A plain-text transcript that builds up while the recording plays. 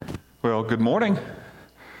Well, good morning.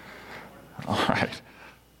 All right.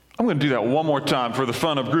 I'm going to do that one more time for the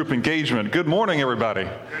fun of group engagement. Good morning, everybody.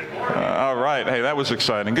 All right. Hey, that was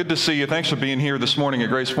exciting. Good to see you. Thanks for being here this morning at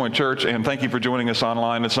Grace Point Church, and thank you for joining us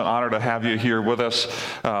online. It's an honor to have you here with us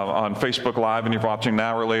on Facebook Live, and you're watching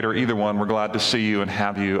now or later. Either one, we're glad to see you and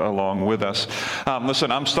have you along with us.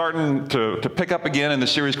 Listen, I'm starting to pick up again in the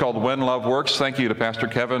series called When Love Works. Thank you to Pastor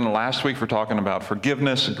Kevin last week for talking about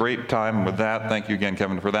forgiveness. Great time with that. Thank you again,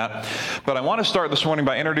 Kevin, for that. But I want to start this morning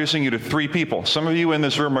by introducing you to three people. Some of you in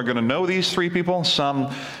this room are going to know these three people.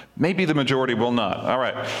 Some, maybe the majority, will not. All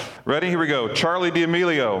right. Ready? Here we go. Charlie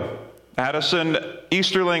D'Amelio, Addison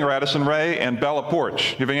Easterling or Addison Ray, and Bella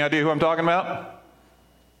Porch. You have any idea who I'm talking about?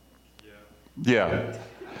 Yeah.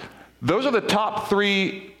 Those are the top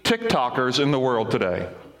three TikTokers in the world today.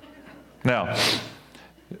 Now,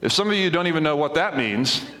 if some of you don't even know what that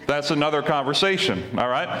means, that's another conversation, all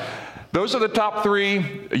right? Those are the top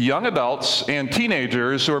three young adults and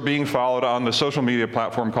teenagers who are being followed on the social media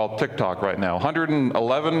platform called TikTok right now.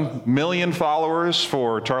 111 million followers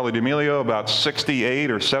for Charlie D'Amelio, about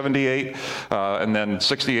 68 or 78, and then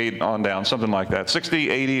 68 on down, something like that. 60,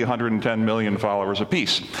 80, 110 million followers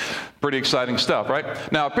apiece. Pretty exciting stuff,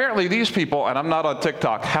 right? Now, apparently these people, and I'm not on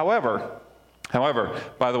TikTok, however,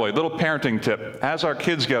 by the way, little parenting tip, as our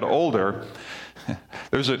kids get older,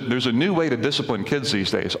 there's a new way to discipline kids these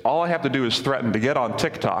days. All I have to do is threaten to get on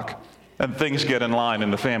TikTok, and things get in line in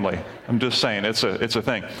the family. I'm just saying, it's a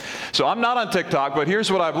thing. So I'm not on TikTok, but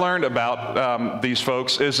here's what I've learned about these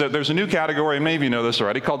folks is that there's a new category, and many of you know this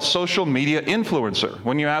already, called social media influencer.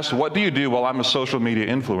 When you ask, what do you do? Well, I'm a social media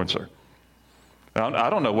influencer. I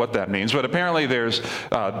don't know what that means, but apparently there's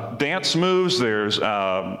dance moves, there's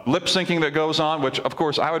lip syncing that goes on, which of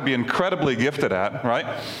course I would be incredibly gifted at, right?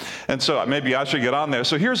 And so maybe I should get on there.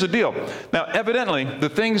 So here's the deal. Now, evidently, the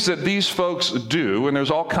things that these folks do, and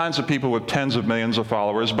there's all kinds of people with tens of millions of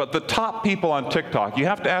followers, but the top people on TikTok, you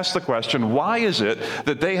have to ask the question, why is it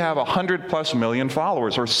that they have 100+ million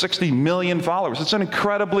followers or 60 million followers? It's an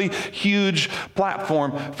incredibly huge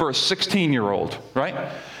platform for a 16-year-old,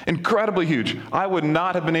 right? Incredibly huge. I would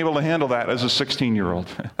not have been able to handle that as a 16-year-old,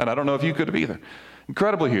 and I don't know if you could have either.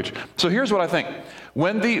 Incredibly huge. So here's what I think.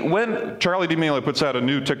 When Charlie D'Amelio puts out a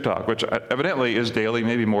new TikTok, which evidently is daily,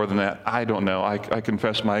 maybe more than that, I don't know. I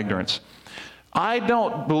confess my ignorance. I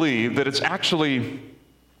don't believe that it's actually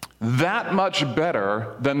that much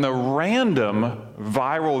better than the random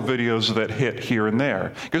viral videos that hit here and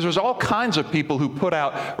there. Because there's all kinds of people who put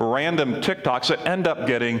out random TikToks that end up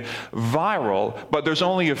getting viral, but there's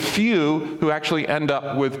only a few who actually end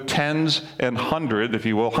up with tens and 100, if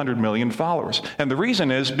you will, 100 million followers. And the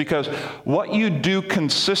reason is because what you do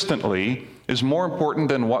consistently is more important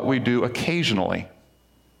than what we do occasionally.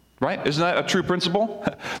 Right? Isn't that a true principle?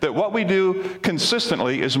 That what we do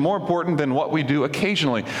consistently is more important than what we do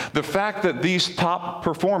occasionally. The fact that these top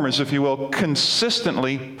performers, if you will,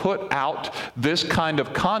 consistently put out this kind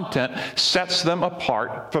of content sets them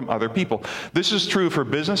apart from other people. This is true for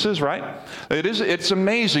businesses, right? It's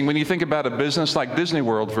amazing when you think about a business like Disney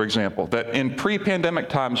World, for example, that in pre-pandemic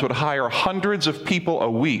times would hire hundreds of people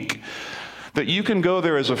a week, that you can go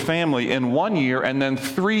there as a family in 1 year and then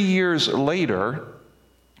 3 years later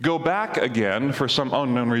go back again for some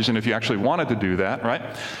unknown reason if you actually wanted to do that,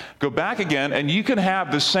 right? Go back again and you can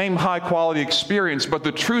have the same high quality experience, but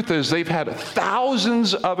the truth is they've had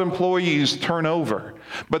thousands of employees turn over,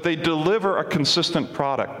 but they deliver a consistent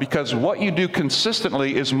product because what you do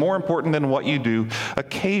consistently is more important than what you do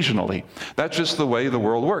occasionally. That's just the way the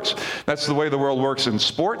world works. That's the way the world works in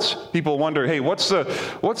sports. People wonder, hey, what's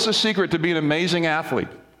the secret to being an amazing athlete?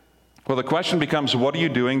 Well, the question becomes, what are you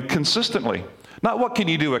doing consistently? Not what can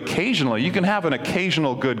you do occasionally. You can have an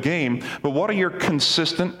occasional good game, but what are your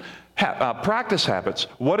consistent practice habits?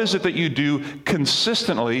 What is it that you do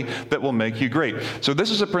consistently that will make you great? So this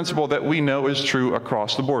is a principle that we know is true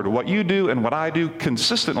across the board. What you do and what I do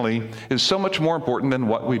consistently is so much more important than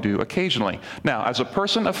what we do occasionally. Now, as a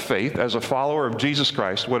person of faith, as a follower of Jesus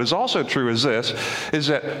Christ, what is also true is this, is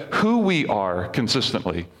that who we are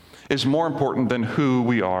consistently is more important than who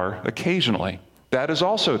we are occasionally. That is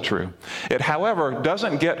also true. It, however,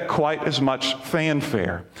 doesn't get quite as much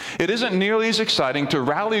fanfare. It isn't nearly as exciting to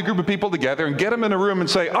rally a group of people together and get them in a room and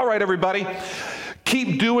say, all right, everybody,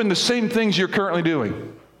 keep doing the same things you're currently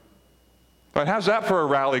doing. But how's that for a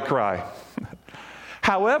rally cry?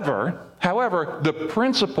 However, the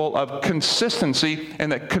principle of consistency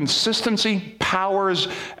and that consistency powers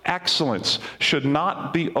excellence should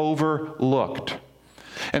not be overlooked.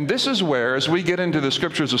 And this is where, as we get into the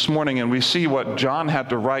scriptures this morning and we see what John had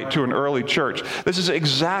to write to an early church, this is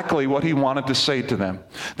exactly what he wanted to say to them.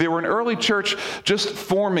 They were an early church just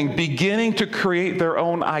forming, beginning to create their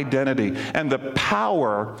own identity. And the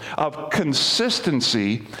power of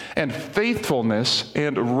consistency and faithfulness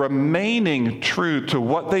and remaining true to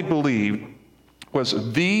what they believed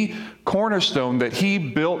was the cornerstone that he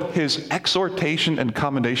built his exhortation and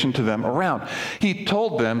commendation to them around. He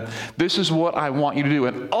told them, this is what I want you to do.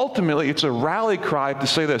 And ultimately, it's a rally cry to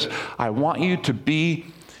say this: I want you to be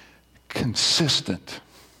consistent.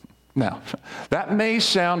 Now, that may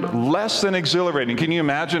sound less than exhilarating. Can you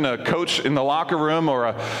imagine a coach in the locker room or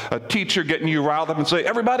a teacher getting you riled up and say,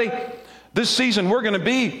 everybody, this season we're going to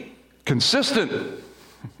be consistent?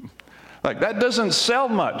 Like, that doesn't sell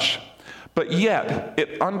much. But yet,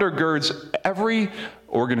 it undergirds every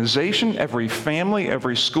organization, every family,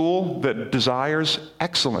 every school that desires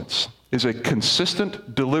excellence, is a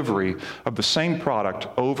consistent delivery of the same product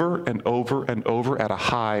over and over and over at a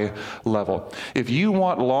high level. If you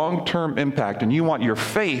want long-term impact and you want your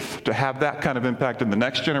faith to have that kind of impact in the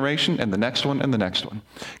next generation and the next one and the next one,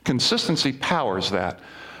 consistency powers that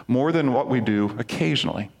more than what we do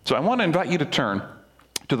occasionally. So I want to invite you to turn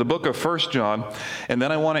to the book of 1 John, and then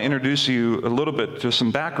I want to introduce you a little bit to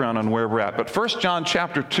some background on where we're at. But 1 John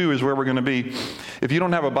chapter 2 is where we're going to be. If you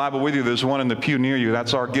don't have a Bible with you, there's one in the pew near you.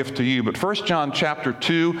 That's our gift to you. But 1 John chapter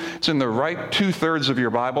 2, it's in the right 2/3 of your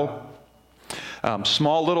Bible.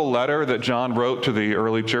 Small little letter that John wrote to the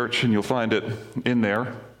early church, and you'll find it in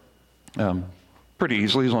there pretty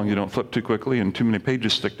easily, as long as you don't flip too quickly and too many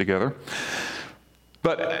pages stick together.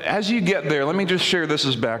 But as you get there, let me just share this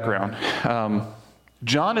as background.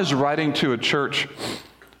 John is writing to a church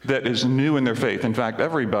that is new in their faith. In fact,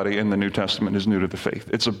 everybody in the New Testament is new to the faith.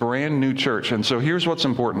 It's a brand new church. And so here's what's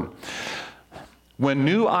important. When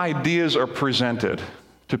new ideas are presented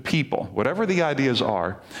to people, whatever the ideas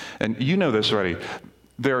are, and you know this already,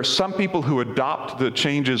 there are some people who adopt the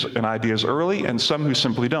changes and ideas early and some who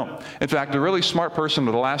simply don't. In fact, a really smart person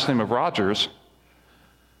with the last name of Rogers,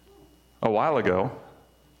 a while ago,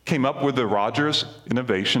 came up with the Rogers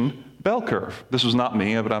Innovation Bell Curve. This was not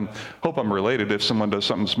me, but I hope I'm related. If someone does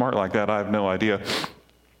something smart like that, I have no idea.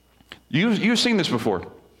 You've seen this before.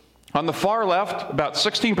 On the far left, about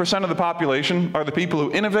 16% of the population are the people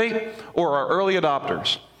who innovate or are early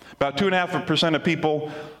adopters. About 2.5% of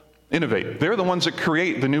people innovate. They're the ones that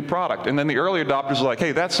create the new product. And then the early adopters are like,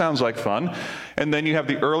 hey, that sounds like fun. And then you have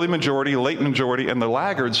the early majority, late majority, and the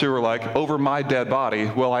laggards who are like, over my dead body,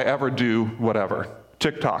 will I ever do whatever?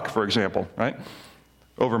 TikTok, for example, right?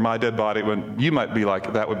 Over my dead body, when you might be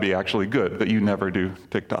like, that would be actually good that you never do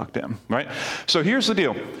TikTok, Tim, right? So here's the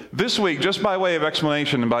deal. This week, just by way of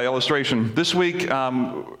explanation and by illustration, this week,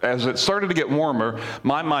 as it started to get warmer,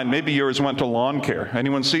 my mind, maybe yours, went to lawn care.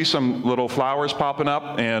 Anyone see some little flowers popping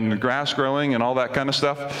up and grass growing and all that kind of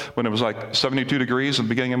stuff when it was like 72 degrees at the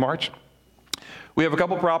beginning of March? We have a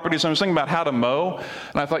couple properties. I was thinking about how to mow,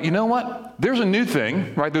 and I thought, you know what? There's a new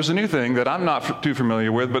thing, right? There's a new thing that I'm not too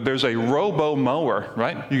familiar with, but there's a robo mower,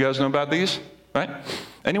 right? You guys know about these, right?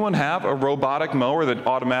 Anyone have a robotic mower that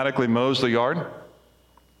automatically mows the yard?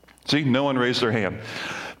 See, no one raised their hand.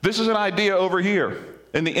 This is an idea over here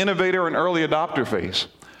in the innovator and early adopter phase.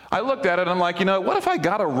 I looked at it and I'm like, you know, what if I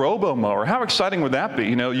got a robo mower? How exciting would that be?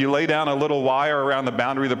 You know, you lay down a little wire around the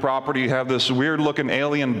boundary of the property, you have this weird looking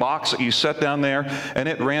alien box that you set down there, and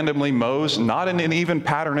it randomly mows, not in an even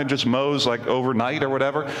pattern, it just mows like overnight or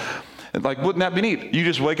whatever. And like, wouldn't that be neat? You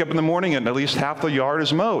just wake up in the morning and at least half the yard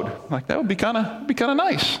is mowed. Like, that would be kind of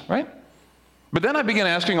nice, right? But then I began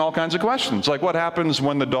asking all kinds of questions, like what happens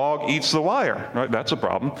when the dog eats the wire, right? That's a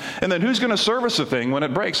problem. And then who's going to service the thing when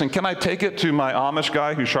it breaks? And can I take it to my Amish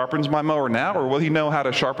guy who sharpens my mower now, or will he know how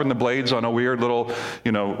to sharpen the blades on a weird little,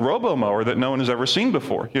 robo mower that no one has ever seen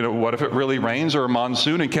before? You know, what if it really rains or a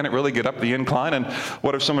monsoon, and can it really get up the incline? And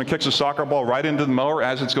what if someone kicks a soccer ball right into the mower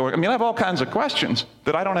as it's going? I mean, I have all kinds of questions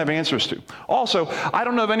that I don't have answers to. Also, I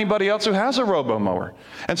don't know of anybody else who has a robo mower.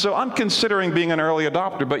 And so I'm considering being an early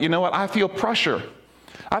adopter, but you know what? I feel pressure.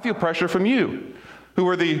 I feel pressure from you, who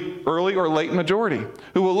are the early or late majority,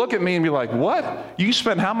 who will look at me and be like, what? You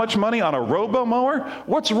spend how much money on a robo mower?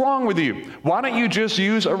 What's wrong with you? Why don't you just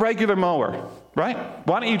use a regular mower, right?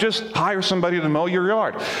 Why don't you just hire somebody to mow your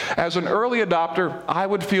yard? As an early adopter, I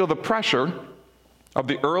would feel the pressure of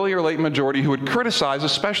the early or late majority who would criticize,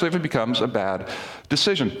 especially if it becomes a bad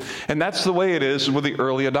decision. And that's the way it is with the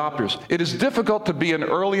early adopters. It is difficult to be an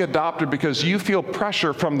early adopter because you feel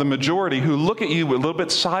pressure from the majority who look at you a little bit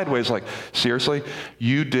sideways like, seriously,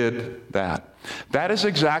 you did that. That is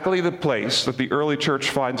exactly the place that the early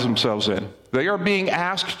church finds themselves in. They are being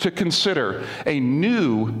asked to consider a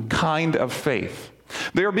new kind of faith.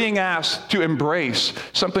 They are being asked to embrace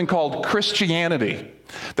something called Christianity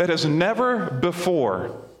that has never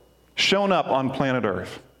before shown up on planet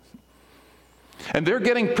Earth. And they're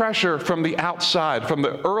getting pressure from the outside, from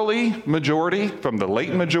the early majority, from the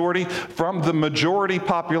late majority, from the majority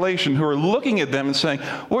population who are looking at them and saying,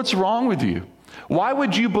 "What's wrong with you? Why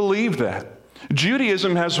would you believe that?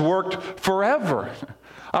 Judaism has worked forever.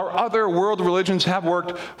 Our other world religions have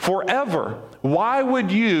worked forever. Why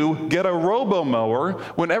would you get a robo-mower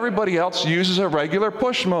when everybody else uses a regular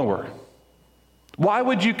push mower? Why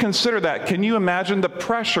would you consider that? Can you imagine the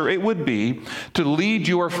pressure it would be to lead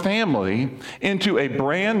your family into a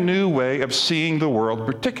brand new way of seeing the world,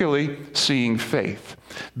 particularly seeing faith?"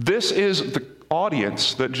 This is the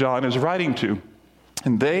audience that John is writing to,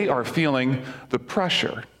 and they are feeling the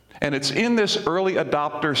pressure. And it's in this early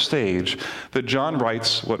adopter stage that John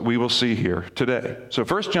writes what we will see here today. So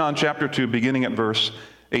 1 John chapter 2, beginning at verse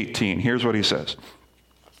 18, here's what he says.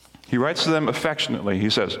 He writes to them affectionately.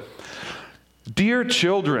 He says, "Dear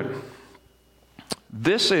children,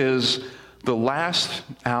 this is the last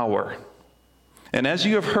hour. And as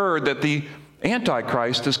you have heard that the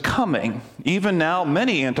Antichrist is coming, even now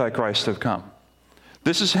many Antichrists have come.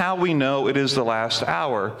 This is how we know it is the last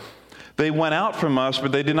hour. They went out from us,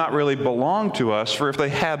 but they did not really belong to us. For if they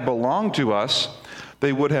had belonged to us,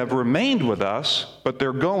 they would have remained with us, but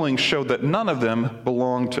their going showed that none of them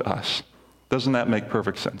belonged to us." Doesn't that make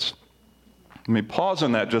perfect sense? Let me pause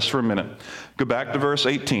on that just for a minute. Go back to verse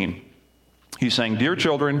 18. He's saying, "Dear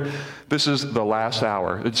children, this is the last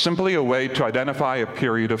hour." It's simply a way to identify a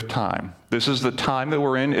period of time. This is the time that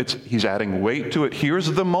we're in. He's adding weight to it.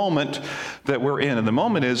 Here's the moment that we're in. And the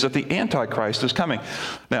moment is that the Antichrist is coming.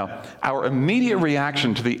 Now, our immediate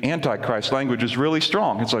reaction to the Antichrist language is really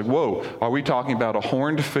strong. It's like, whoa, are we talking about a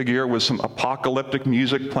horned figure with some apocalyptic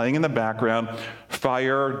music playing in the background?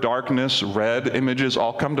 Fire, darkness, red images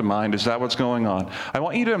all come to mind. Is that what's going on? I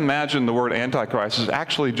want you to imagine the word Antichrist is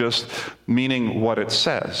actually just meaning what it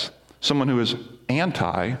says. Someone who is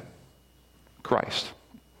anti-Christ.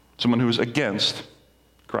 Someone who is against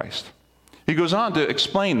Christ. He goes on to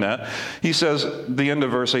explain that. He says, the end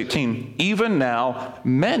of verse 18, "Even now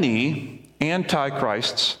many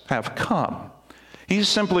antichrists have come." He's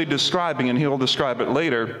simply describing, and he'll describe it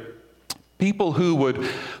later, people who would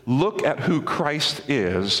look at who Christ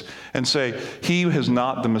is and say, he is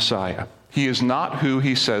not the Messiah. He is not who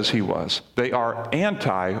he says he was. They are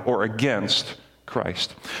anti or against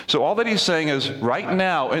Christ. So all that he's saying is, right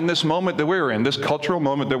now, in this moment that we're in, this cultural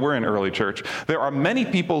moment that we're in, early church, there are many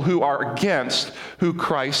people who are against who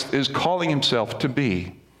Christ is calling himself to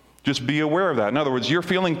be. Just be aware of that. In other words, you're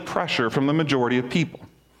feeling pressure from the majority of people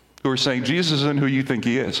who are saying Jesus isn't who you think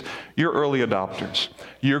he is. You're early adopters.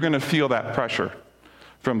 You're going to feel that pressure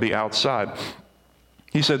from the outside.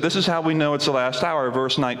 He said, "This is how we know it's the last hour."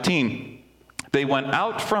 Verse 19, "They went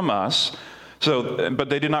out from us,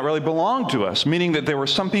 but they did not really belong to us," meaning that there were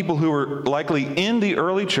some people who were likely in the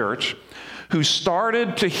early church who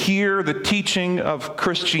started to hear the teaching of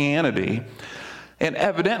Christianity and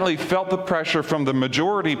evidently felt the pressure from the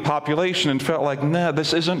majority population and felt like, nah,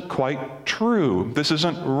 this isn't quite true. This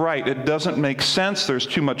isn't right. It doesn't make sense. There's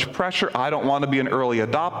too much pressure. I don't want to be an early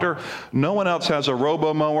adopter. No one else has a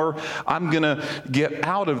robo-mower. I'm going to get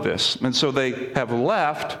out of this. And so they have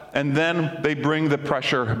left, and then they bring the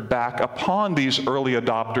pressure back upon these early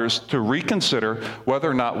adopters to reconsider whether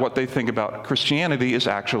or not what they think about Christianity is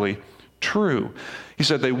actually true. He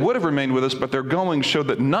said they would have remained with us, but their going showed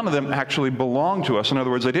that none of them actually belonged to us. In other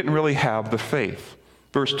words, they didn't really have the faith.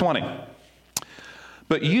 Verse 20.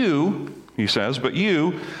 "But you," he says, "but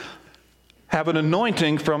you have an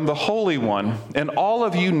anointing from the Holy One, and all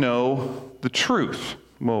of you know the truth."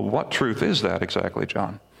 Well, what truth is that exactly,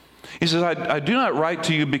 John? He says, I do not write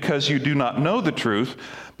to you because you do not know the truth,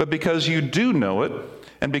 but because you do know it,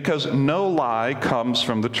 and because no lie comes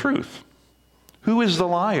from the truth. Who is the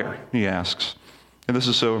liar? He asks. And this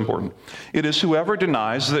is so important. It is whoever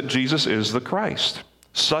denies that Jesus is the Christ.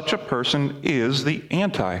 Such a person is the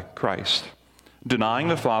Antichrist, denying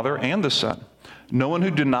the Father and the Son. No one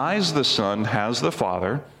who denies the Son has the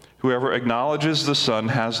Father. Whoever acknowledges the Son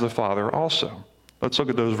has the Father also. Let's look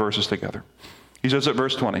at those verses together. He says at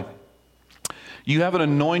verse 20, "You have an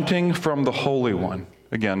anointing from the Holy One."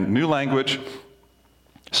 Again, new language.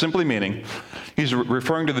 Simply meaning, he's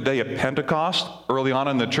referring to the day of Pentecost, early on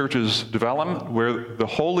in the church's development, where the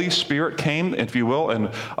Holy Spirit came, if you will, and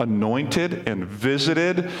anointed and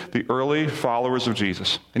visited the early followers of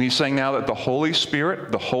Jesus. And he's saying now that the Holy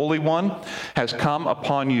Spirit, the Holy One, has come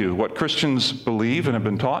upon you. What Christians believe and have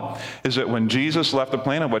been taught is that when Jesus left the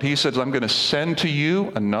planet, what he said is, I'm going to send to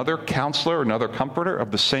you another counselor, another comforter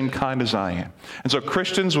of the same kind as I am. And so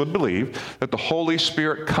Christians would believe that the Holy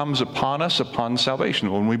Spirit comes upon us upon salvation.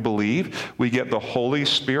 When we believe, we get the Holy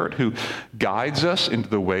Spirit who guides us into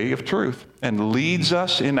the way of truth and leads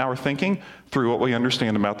us in our thinking through what we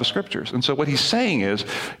understand about the Scriptures. And so what he's saying is,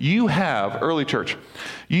 you have, early church,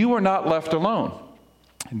 you are not left alone.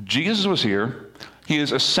 Jesus was here. He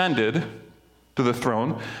is ascended to the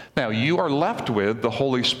throne. Now, you are left with the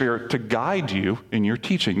Holy Spirit to guide you in your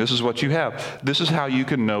teaching. This is what you have. This is how you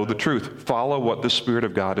can know the truth. Follow what the Spirit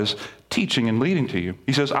of God is teaching and leading to you.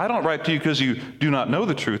 He says, I don't write to you because you do not know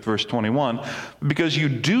the truth, verse 21, because you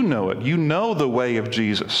do know it. You know the way of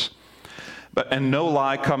Jesus. And no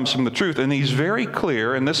lie comes from the truth. And he's very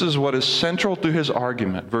clear, and this is what is central to his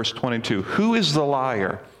argument, verse 22. Who is the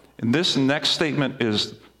liar? And this next statement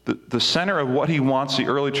is the center of what he wants the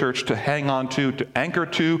early church to hang on to anchor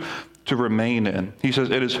to remain in. He says,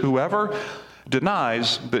 it is whoever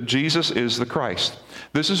denies that Jesus is the Christ.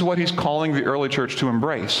 This is what he's calling the early church to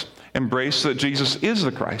embrace. Embrace that Jesus is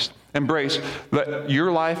the Christ. Embrace that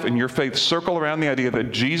your life and your faith circle around the idea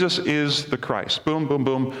that Jesus is the Christ. Boom, boom,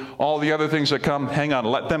 boom. All the other things that come, hang on,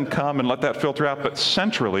 let them come and let that filter out, but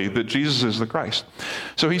centrally that Jesus is the Christ.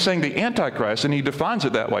 So he's saying the Antichrist, and he defines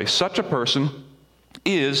it that way. Such a person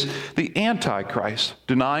is the Antichrist,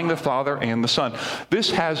 denying the Father and the Son. This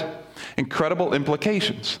has incredible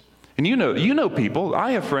implications. And you know people,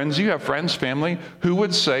 I have friends, you have friends, family, who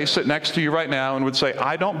would say, sit next to you right now and would say,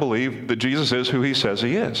 I don't believe that Jesus is who he says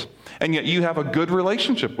he is. And yet you have a good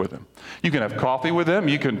relationship with him. You can have coffee with them,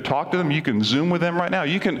 you can talk to them, you can Zoom with them right now.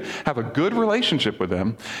 You can have a good relationship with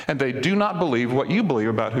them, and they do not believe what you believe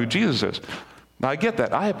about who Jesus is. Now, I get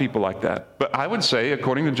that. I have people like that. But I would say,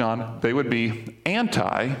 according to John, they would be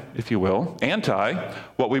anti, if you will, anti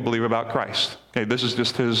what we believe about Christ. Okay, this is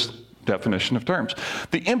just his definition of terms.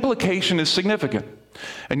 The implication is significant.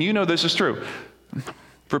 And you know this is true.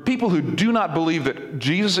 For people who do not believe that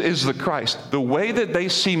Jesus is the Christ, the way that they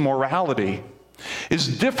see morality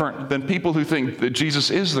is different than people who think that Jesus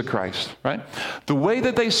is the Christ, right? The way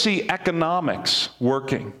that they see economics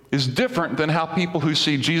working is different than how people who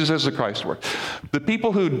see Jesus as the Christ work. The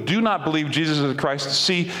people who do not believe Jesus is the Christ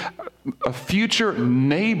see a future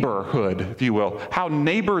neighborhood, if you will, how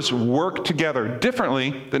neighbors work together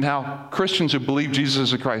differently than how Christians who believe Jesus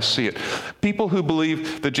is the Christ see it. People who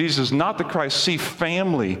believe that Jesus is not the Christ see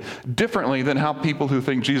family differently than how people who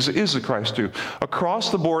think Jesus is the Christ do. Across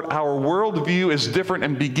the board, our worldview is different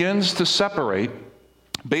and begins to separate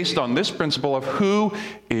based on this principle of who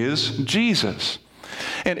is Jesus.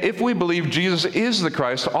 And if we believe Jesus is the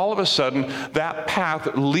Christ, all of a sudden that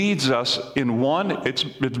path leads us in one, it's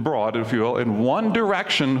broad, if you will, in one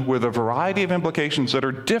direction with a variety of implications that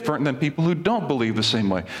are different than people who don't believe the same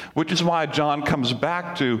way. Which is why John comes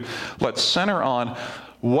back to, let's center on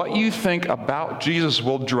what you think about Jesus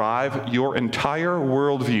will drive your entire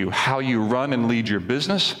worldview, how you run and lead your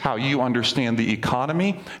business, how you understand the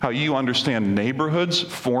economy, how you understand neighborhoods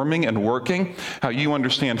forming and working, how you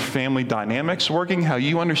understand family dynamics working, how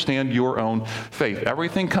you understand your own faith.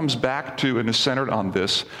 Everything comes back to and is centered on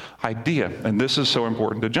this idea, and this is so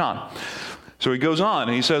important to John. So he goes on,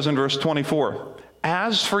 and he says in verse 24,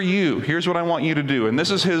 as for you, here's what I want you to do, and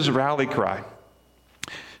this is his rally cry.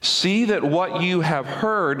 See that what you have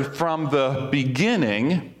heard from the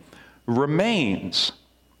beginning remains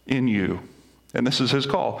in you. And this is his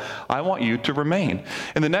call. I want you to remain.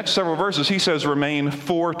 In the next several verses, he says remain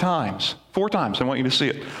 4 times. 4 times. I want you to see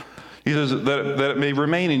it. He says that it may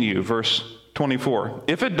remain in you, verse 24.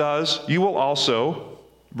 If it does, you will also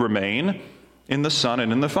remain in the Son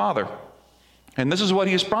and in the Father. And this is what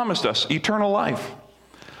he has promised us, eternal life.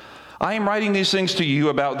 I am writing these things to you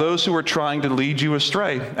about those who are trying to lead you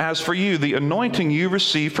astray. As for you, the anointing you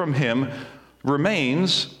receive from him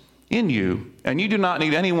remains in you, and you do not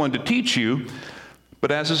need anyone to teach you, but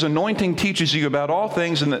as his anointing teaches you about all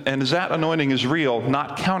things, and as that anointing is real,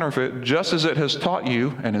 not counterfeit, just as it has taught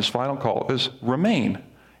you, and his final call is remain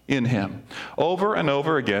in him. Over and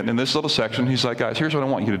over again in this little section, he's like, guys, here's what I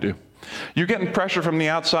want you to do. You're getting pressure from the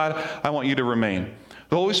outside. I want you to remain.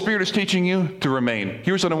 The Holy Spirit is teaching you to remain.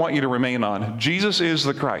 Here's what I want you to remain on. Jesus is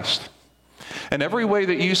the Christ. And every way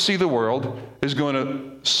that you see the world is going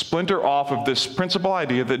to splinter off of this principal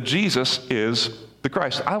idea that Jesus is the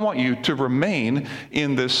Christ. I want you to remain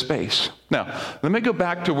in this space. Now, let me go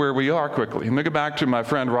back to where we are quickly. Let me go back to my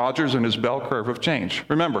friend Rogers and his bell curve of change.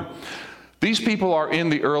 Remember, these people are in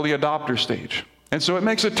the early adopter stage. And so it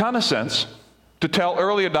makes a ton of sense to tell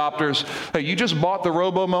early adopters, hey, you just bought the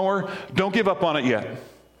robo-mower, don't give up on it yet.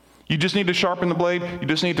 You just need to sharpen the blade. You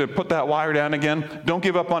just need to put that wire down again. Don't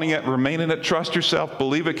give up on it yet. Remain in it. Trust yourself.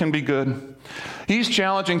 Believe it can be good. He's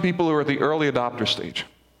challenging people who are at the early adopter stage.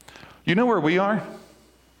 You know where we are?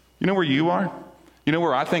 You know where you are? You know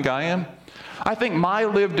where I think I am? I think my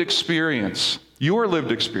lived experience, your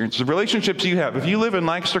lived experience, the relationships you have, if you live in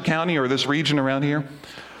Lancaster County or this region around here,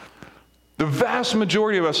 the vast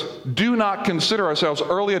majority of us do not consider ourselves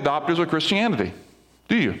early adopters of Christianity.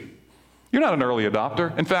 Do you? You're not an early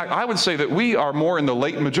adopter. In fact, I would say that we are more in the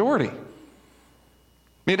late majority. I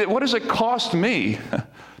mean, what does it cost me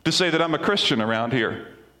to say that I'm a Christian around here?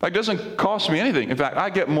 It doesn't cost me anything. In fact, I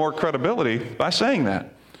get more credibility by saying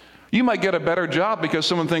that. You might get a better job because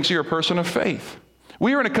someone thinks you're a person of faith.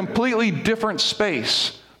 We are in a completely different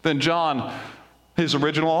space than John, his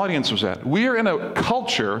original audience, was at. We are in a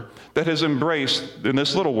culture that has embraced, in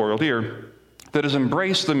this little world here, that has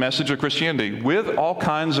embraced the message of Christianity with all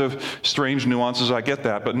kinds of strange nuances. I get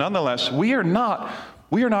that. But nonetheless, we are not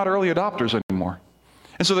early adopters anymore.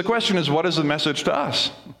 And so the question is, what is the message to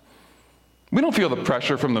us? We don't feel the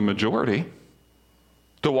pressure from the majority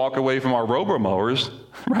to walk away from our robo-mowers,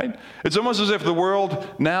 right? It's almost as if the world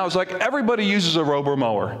now is like, everybody uses a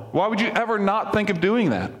robo-mower. Why would you ever not think of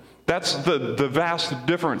doing that? That's the vast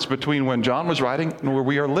difference between when John was writing and where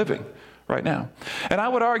we are living right now. And I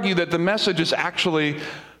would argue that the message is actually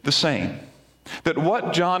the same. That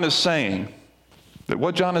what John is saying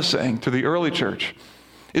to the early church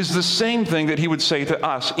is the same thing that he would say to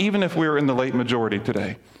us, even if we're in the late majority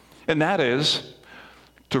today. And that is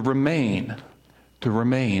to remain,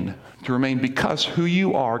 because who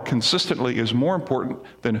you are consistently is more important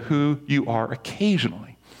than who you are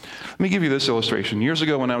occasionally. Let me give you this illustration. Years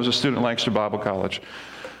ago when I was a student at Lancaster Bible College,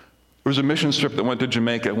 there was a mission trip that went to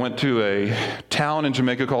Jamaica. It went to a town in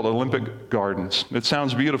Jamaica called Olympic Gardens. It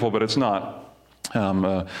sounds beautiful, but it's not.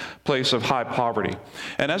 A place of high poverty.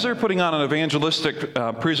 And as they were putting on an evangelistic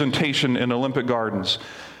presentation in Olympic Gardens,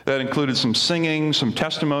 that included some singing, some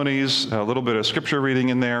testimonies, a little bit of scripture reading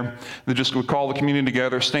in there. They just would call the community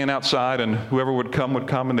together, stand outside, and whoever would come,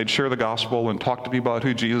 and they'd share the gospel and talk to people about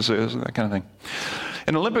who Jesus is and that kind of thing.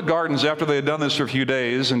 In Olympic Gardens, after they had done this for a few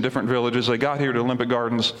days in different villages, they got here to Olympic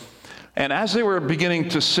Gardens, and as they were beginning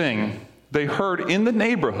to sing, they heard in the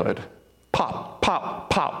neighborhood, pop, pop,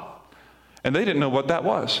 pop. And they didn't know what that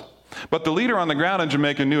was. But the leader on the ground in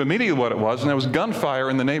Jamaica knew immediately what it was, and there was gunfire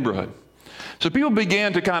in the neighborhood. So people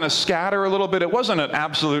began to kind of scatter a little bit. It wasn't an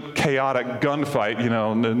absolute chaotic gunfight,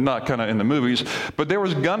 not kind of in the movies, but there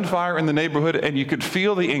was gunfire in the neighborhood, and you could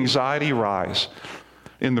feel the anxiety rise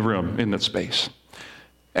in the room, in that space.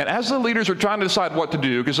 And as the leaders were trying to decide what to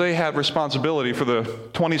do, because they had responsibility for the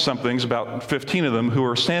 20-somethings, about 15 of them who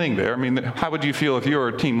were standing there. I mean, how would you feel if you were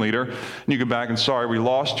a team leader and you go back and, sorry, we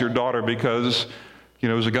lost your daughter because, it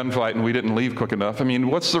was a gunfight and we didn't leave quick enough? I mean,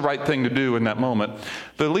 what's the right thing to do in that moment?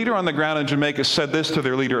 The leader on the ground in Jamaica said this to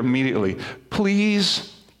their leader immediately: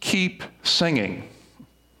 please keep singing.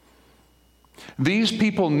 These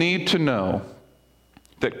people need to know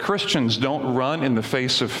that Christians don't run in the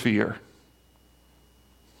face of fear.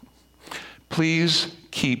 Please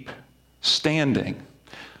keep standing.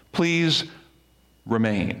 Please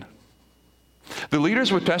remain. The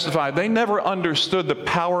leaders would testify they never understood the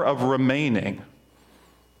power of remaining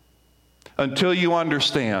until you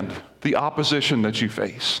understand the opposition that you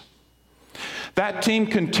face. That team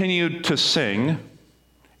continued to sing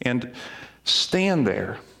and stand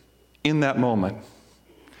there in that moment.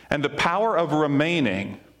 And the power of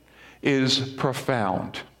remaining is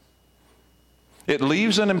profound. It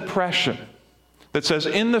leaves an impression that says,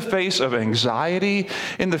 in the face of anxiety,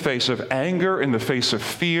 in the face of anger, in the face of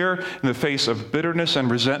fear, in the face of bitterness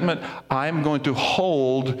and resentment, I'm going to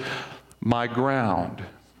hold my ground.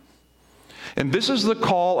 And this is the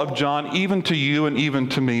call of John even to you and even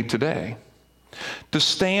to me today. To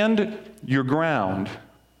stand your ground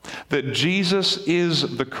that Jesus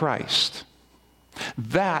is the Christ.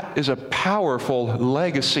 That is a powerful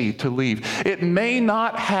legacy to leave. It may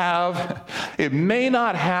not have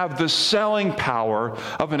the selling power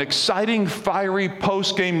of an exciting, fiery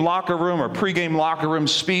post-game locker room or pre-game locker room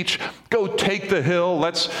speech. Go take the hill.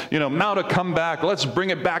 Let's, mount a comeback. Let's bring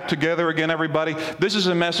it back together again, everybody. This is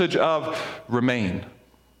a message of remain.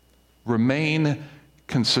 Remain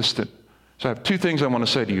consistent. So I have two things I want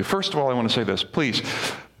to say to you. First of all, I want to say this. Please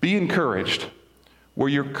be encouraged where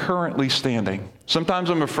you're currently standing. Sometimes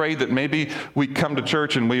I'm afraid that maybe we come to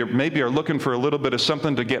church and we maybe are looking for a little bit of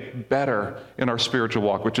something to get better in our spiritual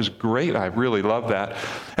walk, which is great. I really love that.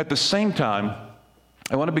 At the same time,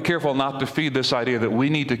 I want to be careful not to feed this idea that we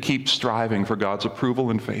need to keep striving for God's approval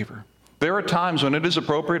and favor. There are times when it is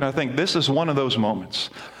appropriate, and I think this is one of those moments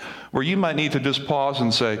where you might need to just pause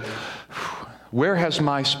and say, where has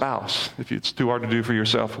my spouse, if it's too hard to do for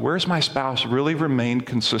yourself, where's my spouse really remained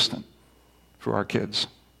consistent for our kids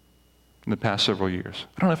in the past several years?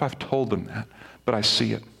 I don't know if I've told them that, but I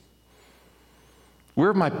see it. Where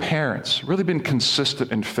have my parents really been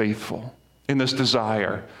consistent and faithful in this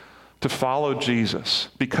desire to follow Jesus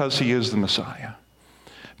because he is the Messiah?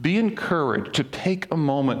 Be encouraged to take a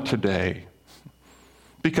moment today,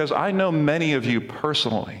 because I know many of you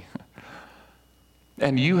personally,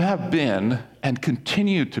 and you have been and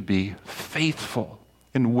continue to be faithful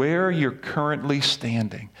in where you're currently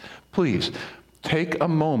standing. Please take a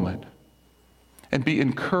moment and be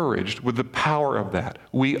encouraged with the power of that.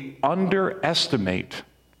 We underestimate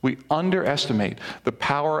the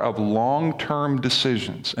power of long-term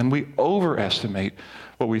decisions, and we overestimate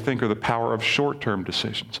what we think are the power of short-term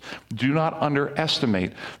decisions. Do not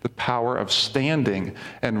underestimate the power of standing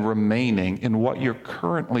and remaining in what you're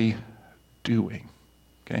currently doing.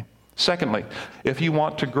 Okay? Secondly, if you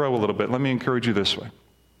want to grow a little bit, let me encourage you this way.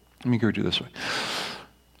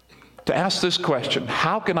 To ask this question: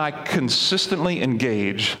 how can I consistently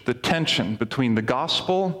engage the tension between the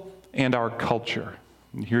gospel and our culture?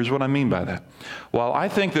 And here's what I mean by that. While I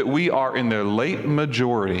think that we are in the late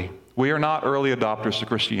majority, we are not early adopters to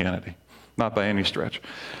Christianity, not by any stretch.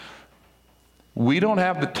 We don't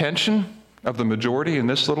have the tension of the majority in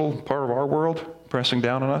this little part of our world pressing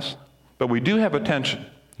down on us, but we do have a tension.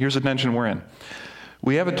 Here's the tension we're in.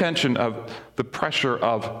 We have a tension of the pressure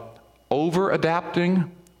of over-adapting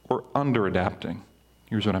or under-adapting.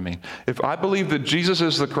 Here's what I mean. If I believe that Jesus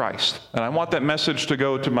is the Christ, and I want that message to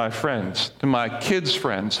go to my friends, to my kids'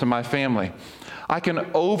 friends, to my family, I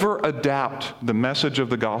can over-adapt the message of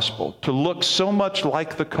the gospel to look so much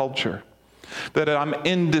like the culture that I'm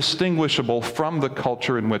indistinguishable from the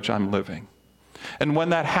culture in which I'm living. And when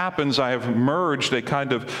that happens, I have merged a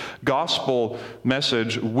kind of gospel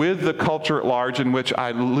message with the culture at large, in which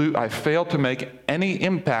I fail to make any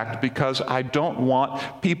impact because I don't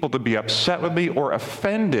want people to be upset with me or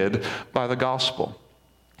offended by the gospel.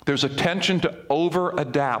 There's a tension to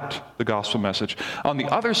over-adapt the gospel message. On the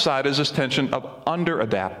other side is this tension of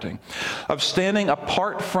under-adapting, of standing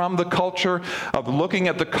apart from the culture, of looking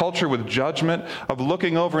at the culture with judgment, of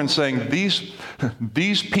looking over and saying,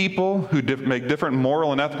 these people who make different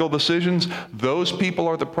moral and ethical decisions, those people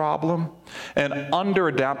are the problem, and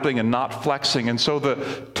under-adapting and not flexing. And so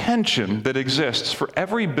the tension that exists for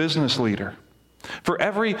every business leader, for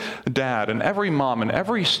every dad and every mom and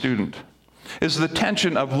every student, is the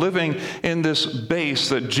tension of living in this base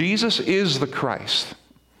that Jesus is the Christ.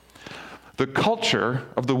 The culture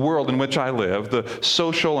of the world in which I live, the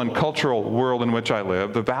social and cultural world in which I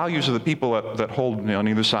live, the values of the people that hold me on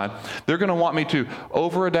either side, they're going to want me to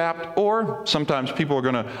over-adapt, or sometimes I'm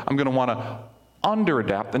going to want to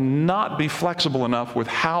under-adapt and not be flexible enough with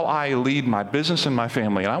how I lead my business and my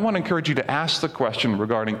family. And I want to encourage you to ask the question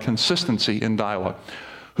regarding consistency in dialogue.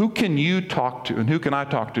 Who can you talk to, and who can I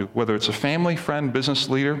talk to, whether it's a family, friend, business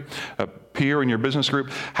leader, a peer in your business group?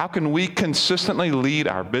 How can we consistently lead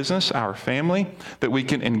our business, our family, that we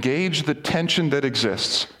can engage the tension that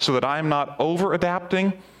exists so that I'm not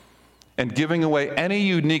over-adapting and giving away any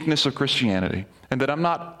uniqueness of Christianity, and that I'm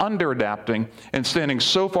not under-adapting and standing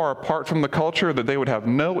so far apart from the culture that they would have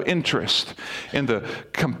no interest in the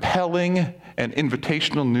compelling and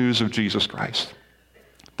invitational news of Jesus Christ?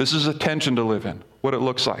 This is a tension to live in, what it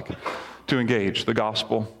looks like to engage the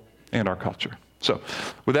gospel and our culture. So,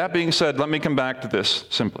 with that being said, let me come back to this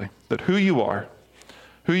simply, that who you are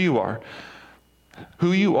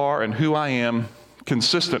and who I am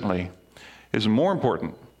consistently is more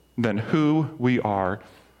important than who we are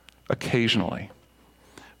occasionally.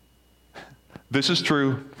 This is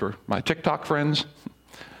true for my TikTok friends.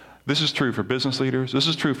 This is true for business leaders. This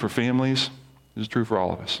is true for families. This is true for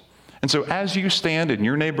all of us. And so as you stand in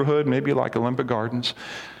your neighborhood, maybe like Olympic Gardens,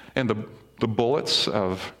 and the bullets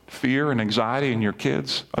of fear and anxiety in your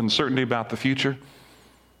kids, uncertainty about the future,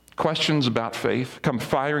 questions about faith come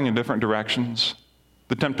firing in different directions,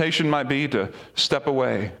 the temptation might be to step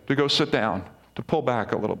away, to go sit down, to pull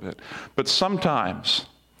back a little bit. But sometimes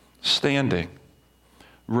standing,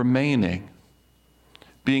 remaining,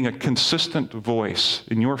 being a consistent voice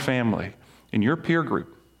in your family, in your peer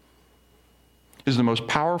group, is the most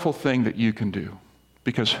powerful thing that you can do,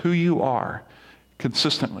 because who you are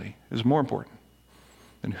consistently is more important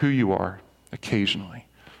and who you are occasionally.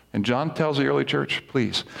 And John tells the early church,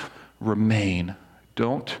 please, remain.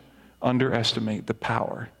 Don't underestimate the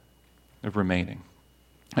power of remaining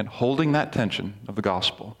and holding that tension of the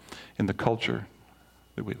gospel in the culture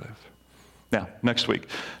that we live. Now, next week,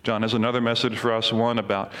 John has another message for us, one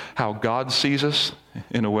about how God sees us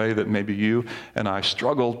in a way that maybe you and I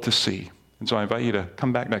struggle to see. And so I invite you to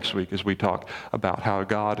come back next week as we talk about how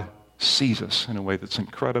God sees us in a way that's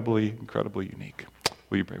incredibly, incredibly unique.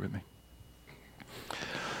 Will you pray with me?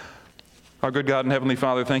 Our good God and Heavenly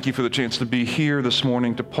Father, thank you for the chance to be here this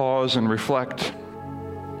morning to pause and reflect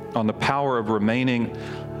on the power of remaining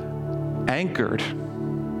anchored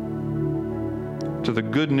to the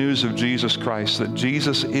good news of Jesus Christ, that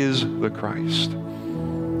Jesus is the Christ.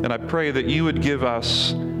 And I pray that you would give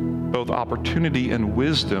us both opportunity and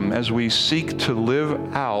wisdom as we seek to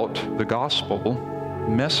live out the gospel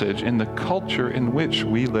message in the culture in which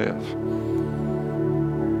we live.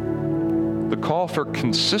 The call for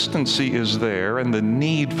consistency is there, and the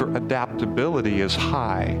need for adaptability is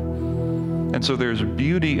high. And so there's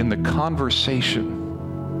beauty in the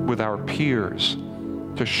conversation with our peers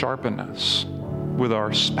to sharpen us, with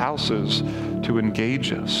our spouses to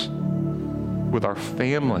engage us, with our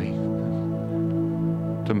family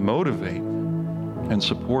to motivate and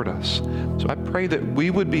support us. So I pray that we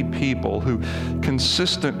would be people who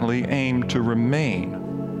consistently aim to remain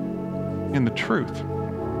in the truth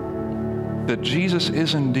that Jesus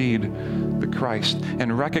is indeed the Christ,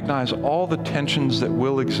 and recognize all the tensions that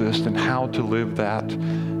will exist and how to live that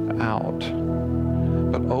out.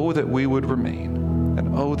 But oh, that we would remain,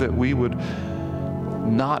 and oh, that we would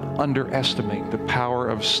not underestimate the power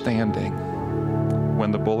of standing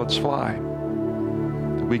when the bullets fly.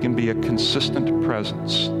 That we can be a consistent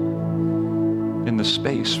presence in the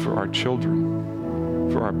space for our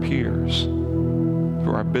children, for our peers,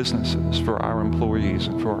 for our businesses, for our employees,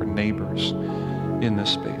 and for our neighbors in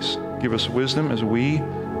this space. Give us wisdom as we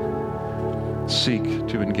seek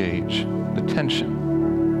to engage the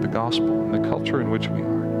tension, the gospel, and the culture in which we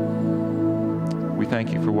are. We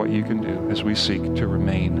thank you for what you can do as we seek to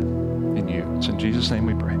remain in you. It's in Jesus' name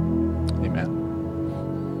we pray. Amen.